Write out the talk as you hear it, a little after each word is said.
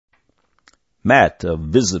Matt, a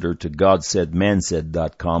visitor to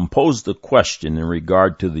GodSaidManSaid.com, posed a question in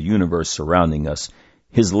regard to the universe surrounding us.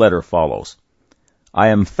 His letter follows. I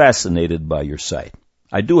am fascinated by your site.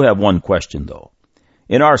 I do have one question, though.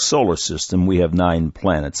 In our solar system, we have 9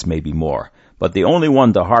 planets, maybe more, but the only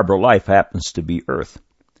one to harbor life happens to be Earth.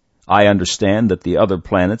 I understand that the other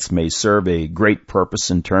planets may serve a great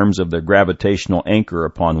purpose in terms of their gravitational anchor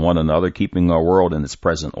upon one another, keeping our world in its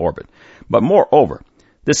present orbit. But moreover,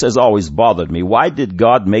 this has always bothered me. Why did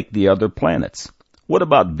God make the other planets? What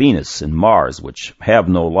about Venus and Mars, which have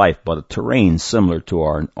no life but a terrain similar to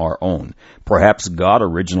our own? Perhaps God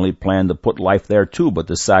originally planned to put life there too, but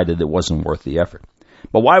decided it wasn't worth the effort.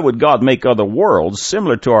 But why would God make other worlds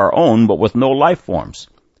similar to our own but with no life forms?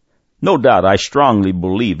 No doubt I strongly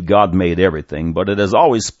believe God made everything, but it has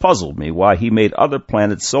always puzzled me why He made other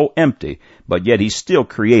planets so empty, but yet He still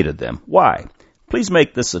created them. Why? Please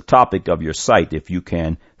make this a topic of your site if you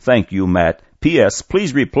can. Thank you, Matt. P.S.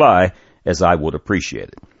 Please reply, as I would appreciate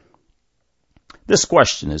it. This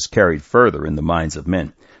question is carried further in the minds of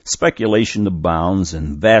men. Speculation abounds,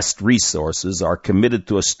 and vast resources are committed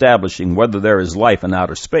to establishing whether there is life in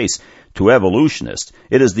outer space. To evolutionists,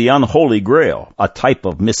 it is the unholy grail, a type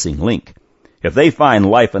of missing link. If they find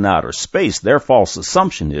life in outer space, their false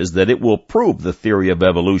assumption is that it will prove the theory of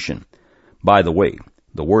evolution. By the way,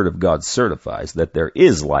 the Word of God certifies that there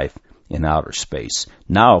is life in outer space.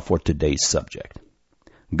 Now for today's subject.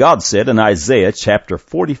 God said in Isaiah chapter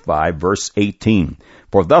 45, verse 18,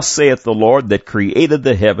 For thus saith the Lord that created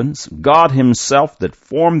the heavens, God himself that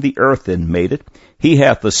formed the earth and made it. He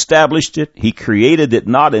hath established it. He created it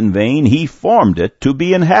not in vain. He formed it to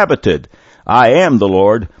be inhabited. I am the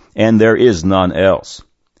Lord, and there is none else.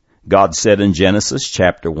 God said in Genesis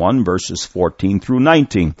chapter 1, verses 14 through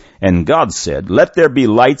 19, And God said, Let there be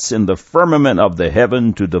lights in the firmament of the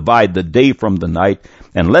heaven to divide the day from the night,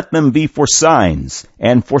 and let them be for signs,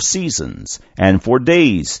 and for seasons, and for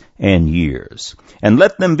days, and years. And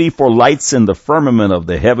let them be for lights in the firmament of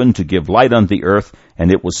the heaven to give light unto the earth.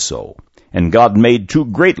 And it was so. And God made 2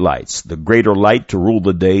 great lights, the greater light to rule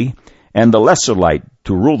the day, and the lesser light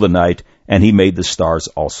to rule the night, and he made the stars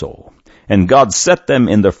also. And God set them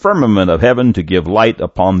in the firmament of heaven to give light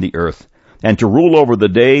upon the earth, and to rule over the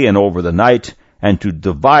day and over the night, and to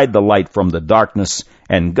divide the light from the darkness.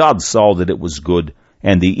 And God saw that it was good,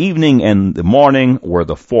 and the evening and the morning were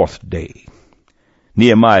the 4th day.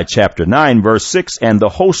 Nehemiah chapter 9, verse 6, And the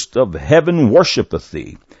host of heaven worshipeth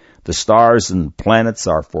thee. The stars and planets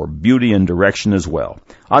are for beauty and direction as well.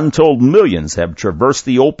 Untold millions have traversed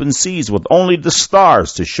the open seas with only the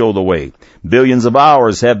stars to show the way. Billions of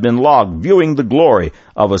hours have been logged viewing the glory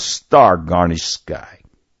of a star-garnished sky.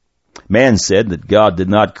 Man said that God did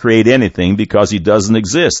not create anything because he doesn't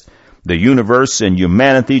exist. The universe and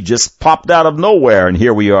humanity just popped out of nowhere, and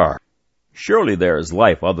here we are. Surely there is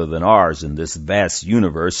life other than ours in this vast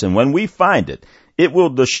universe, and when we find it, it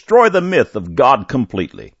will destroy the myth of God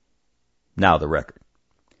completely. Now the record.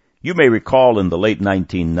 You may recall in the late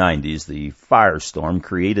 1990s the firestorm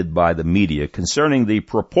created by the media concerning the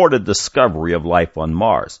purported discovery of life on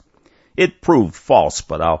Mars. It proved false,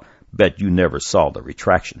 but I'll bet you never saw the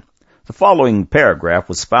retraction. The following paragraph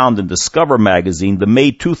was found in Discover magazine, the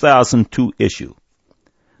May 2002 issue.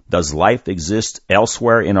 Does life exist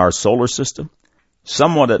elsewhere in our solar system?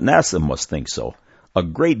 Someone at NASA must think so. A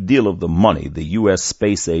great deal of the money the U.S.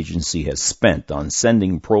 Space Agency has spent on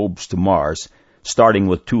sending probes to Mars, starting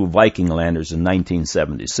with 2 Viking landers in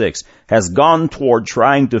 1976, has gone toward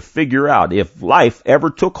trying to figure out if life ever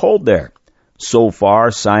took hold there. So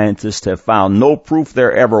far, scientists have found no proof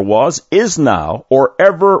there ever was, is now, or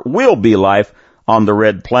ever will be life on the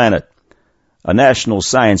red planet. A national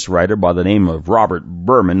science writer by the name of Robert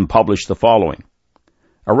Berman published the following.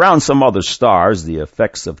 Around some other stars, the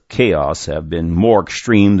effects of chaos have been more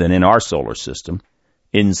extreme than in our solar system.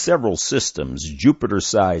 In several systems,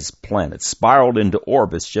 Jupiter-sized planets spiraled into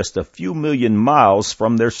orbits just a few million miles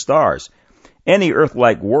from their stars. Any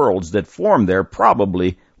Earth-like worlds that formed there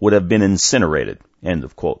probably would have been incinerated. End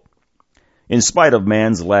of quote. In spite of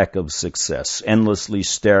man's lack of success, endlessly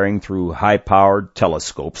staring through high-powered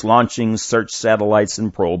telescopes, launching search satellites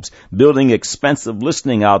and probes, building expensive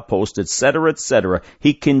listening outposts, etc.,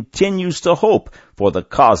 he continues to hope for the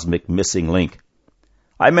cosmic missing link.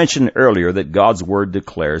 I mentioned earlier that God's Word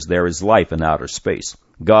declares there is life in outer space.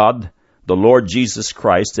 God, the Lord Jesus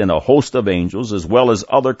Christ, and a host of angels, as well as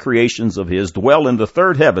other creations of His, dwell in the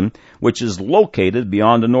 3rd heaven, which is located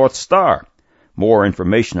beyond the North Star. More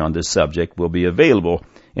information on this subject will be available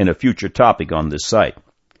in a future topic on this site.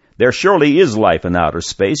 There surely is life in outer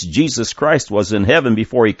space. Jesus Christ was in heaven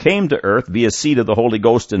before he came to earth via seed of the Holy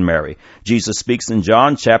Ghost and Mary. Jesus speaks in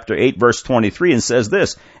John chapter 8 verse 23 and says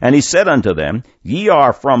this, "And he said unto them, Ye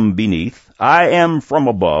are from beneath, I am from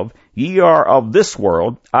above. Ye are of this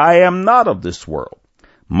world, I am not of this world."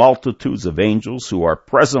 Multitudes of angels who are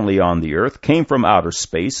presently on the earth came from outer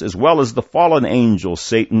space, as well as the fallen angel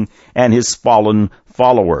Satan and his fallen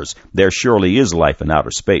followers. There surely is life in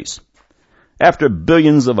outer space. After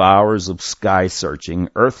billions of hours of sky searching,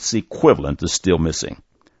 Earth's equivalent is still missing.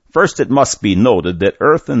 First, it must be noted that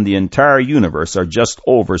Earth and the entire universe are just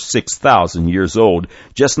over 6,000 years old,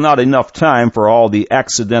 just not enough time for all the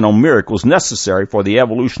accidental miracles necessary for the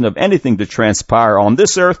evolution of anything to transpire on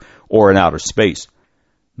this Earth or in outer space.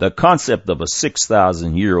 The concept of a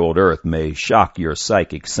 6,000-year-old Earth may shock your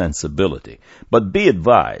psychic sensibility, but be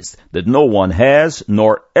advised that no one has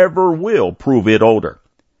nor ever will prove it older.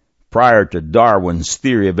 Prior to Darwin's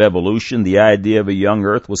theory of evolution, the idea of a young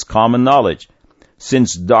Earth was common knowledge.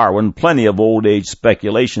 Since Darwin, plenty of old age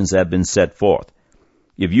speculations have been set forth.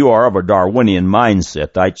 If you are of a Darwinian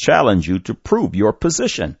mindset, I challenge you to prove your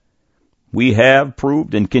position. We have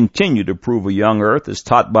proved and continue to prove a young Earth as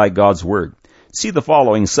taught by God's Word. See the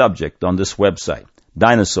following subject on this website: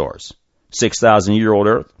 dinosaurs, 6,000-year-old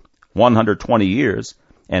Earth, 120 years,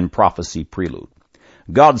 and prophecy prelude.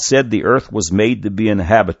 God said the earth was made to be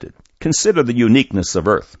inhabited. Consider the uniqueness of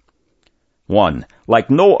Earth. 1. Like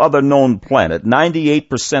no other known planet,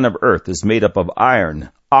 98% of Earth is made up of iron,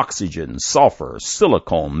 oxygen, sulfur,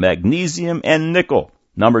 silicon, magnesium, and nickel.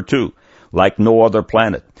 Number 2. Like no other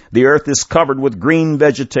planet, the Earth is covered with green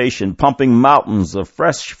vegetation, pumping mountains of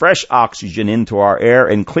fresh oxygen into our air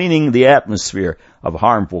and cleaning the atmosphere of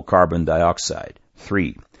harmful carbon dioxide.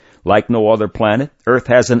 3. Like no other planet, Earth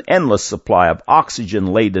has an endless supply of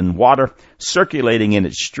oxygen-laden water circulating in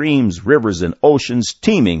its streams, rivers, and oceans,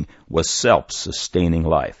 teeming with self-sustaining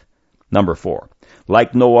life. Number 4.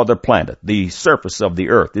 Like no other planet, the surface of the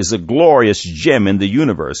Earth is a glorious gem in the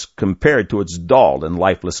universe compared to its dull and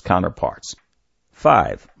lifeless counterparts.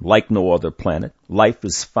 5. Like no other planet, life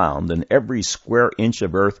is found in every square inch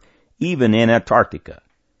of Earth, even in Antarctica.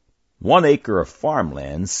 1 acre of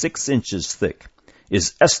farmland, 6 inches thick,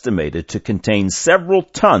 is estimated to contain several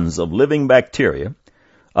tons of living bacteria,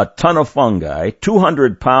 a ton of fungi,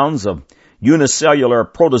 200 pounds of unicellular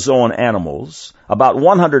protozoan animals, about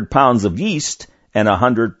 100 pounds of yeast, and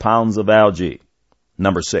 100 pounds of algae.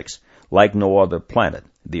 Number 6. Like no other planet,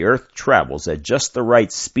 the Earth travels at just the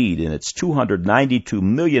right speed in its 292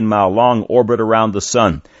 million mile long orbit around the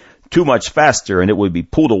Sun. Too much faster and it would be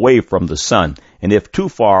pulled away from the Sun, and if too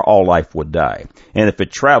far, all life would die. And if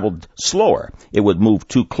it traveled slower, it would move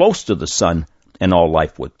too close to the Sun, and all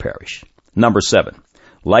life would perish. Number 7.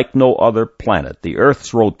 Like no other planet, the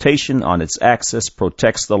Earth's rotation on its axis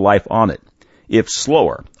protects the life on it. If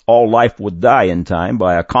slower, all life would die in time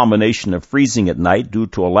by a combination of freezing at night due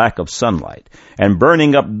to a lack of sunlight, and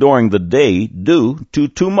burning up during the day due to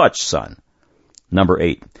too much sun. Number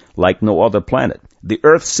 8. Like no other planet, the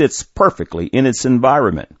Earth sits perfectly in its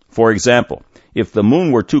environment. For example, if the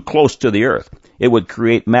moon were too close to the Earth, it would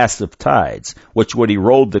create massive tides, which would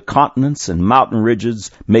erode the continents and mountain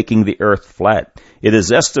ridges, making the Earth flat. It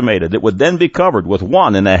is estimated it would then be covered with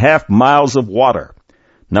 1.5 miles of water.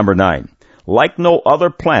 Number 9. Like no other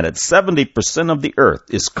planet, 70% of the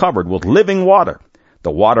Earth is covered with living water.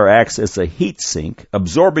 The water acts as a heat sink,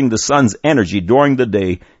 absorbing the sun's energy during the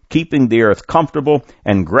day, keeping the Earth comfortable,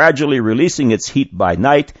 and gradually releasing its heat by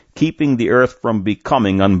night, keeping the Earth from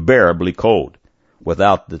becoming unbearably cold.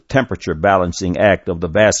 Without the temperature balancing act of the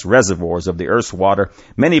vast reservoirs of the Earth's water,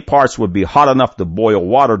 many parts would be hot enough to boil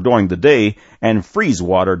water during the day and freeze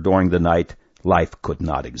water during the night. Life could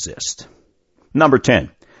not exist. Number 10.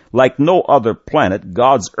 Like no other planet,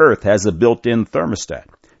 God's Earth has a built-in thermostat.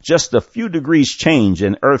 Just a few degrees change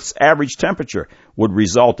in Earth's average temperature would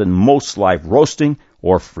result in most life roasting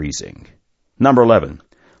or freezing. Number 11.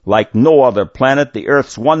 Like no other planet, the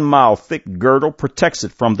Earth's 1 mile thick girdle protects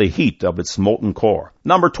it from the heat of its molten core.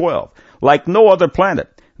 Number 12. Like no other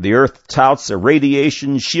planet, the Earth touts a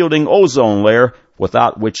radiation shielding ozone layer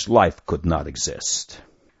without which life could not exist.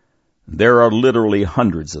 There are literally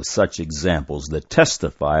hundreds of such examples that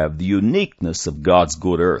testify of the uniqueness of God's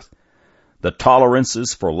good Earth. The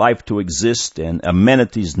tolerances for life to exist and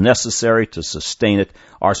amenities necessary to sustain it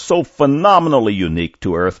are so phenomenally unique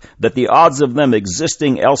to Earth that the odds of them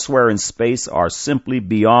existing elsewhere in space are simply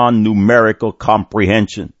beyond numerical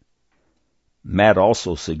comprehension. Matt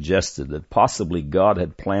also suggested that possibly God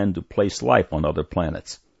had planned to place life on other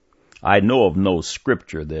planets. I know of no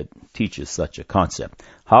scripture that teaches such a concept.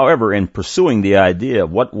 However, in pursuing the idea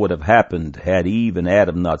of what would have happened had Eve and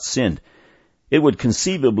Adam not sinned, it would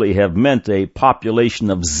conceivably have meant a population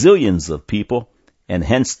of zillions of people, and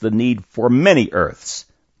hence the need for many earths.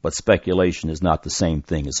 But speculation is not the same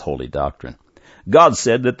thing as holy doctrine. God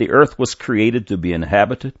said that the earth was created to be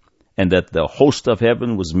inhabited, and that the host of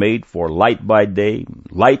heaven was made for light by day,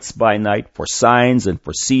 lights by night, for signs and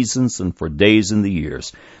for seasons and for days in the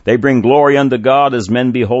years. They bring glory unto God as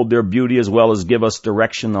men behold their beauty, as well as give us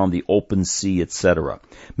direction on the open sea, etc.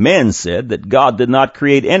 Men said that God did not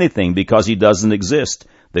create anything because he doesn't exist.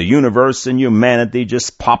 The universe and humanity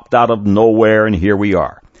just popped out of nowhere, and here we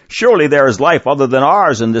are. Surely there is life other than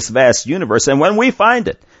ours in this vast universe, and when we find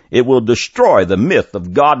it, it will destroy the myth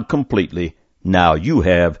of God completely. Now you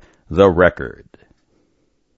have the record.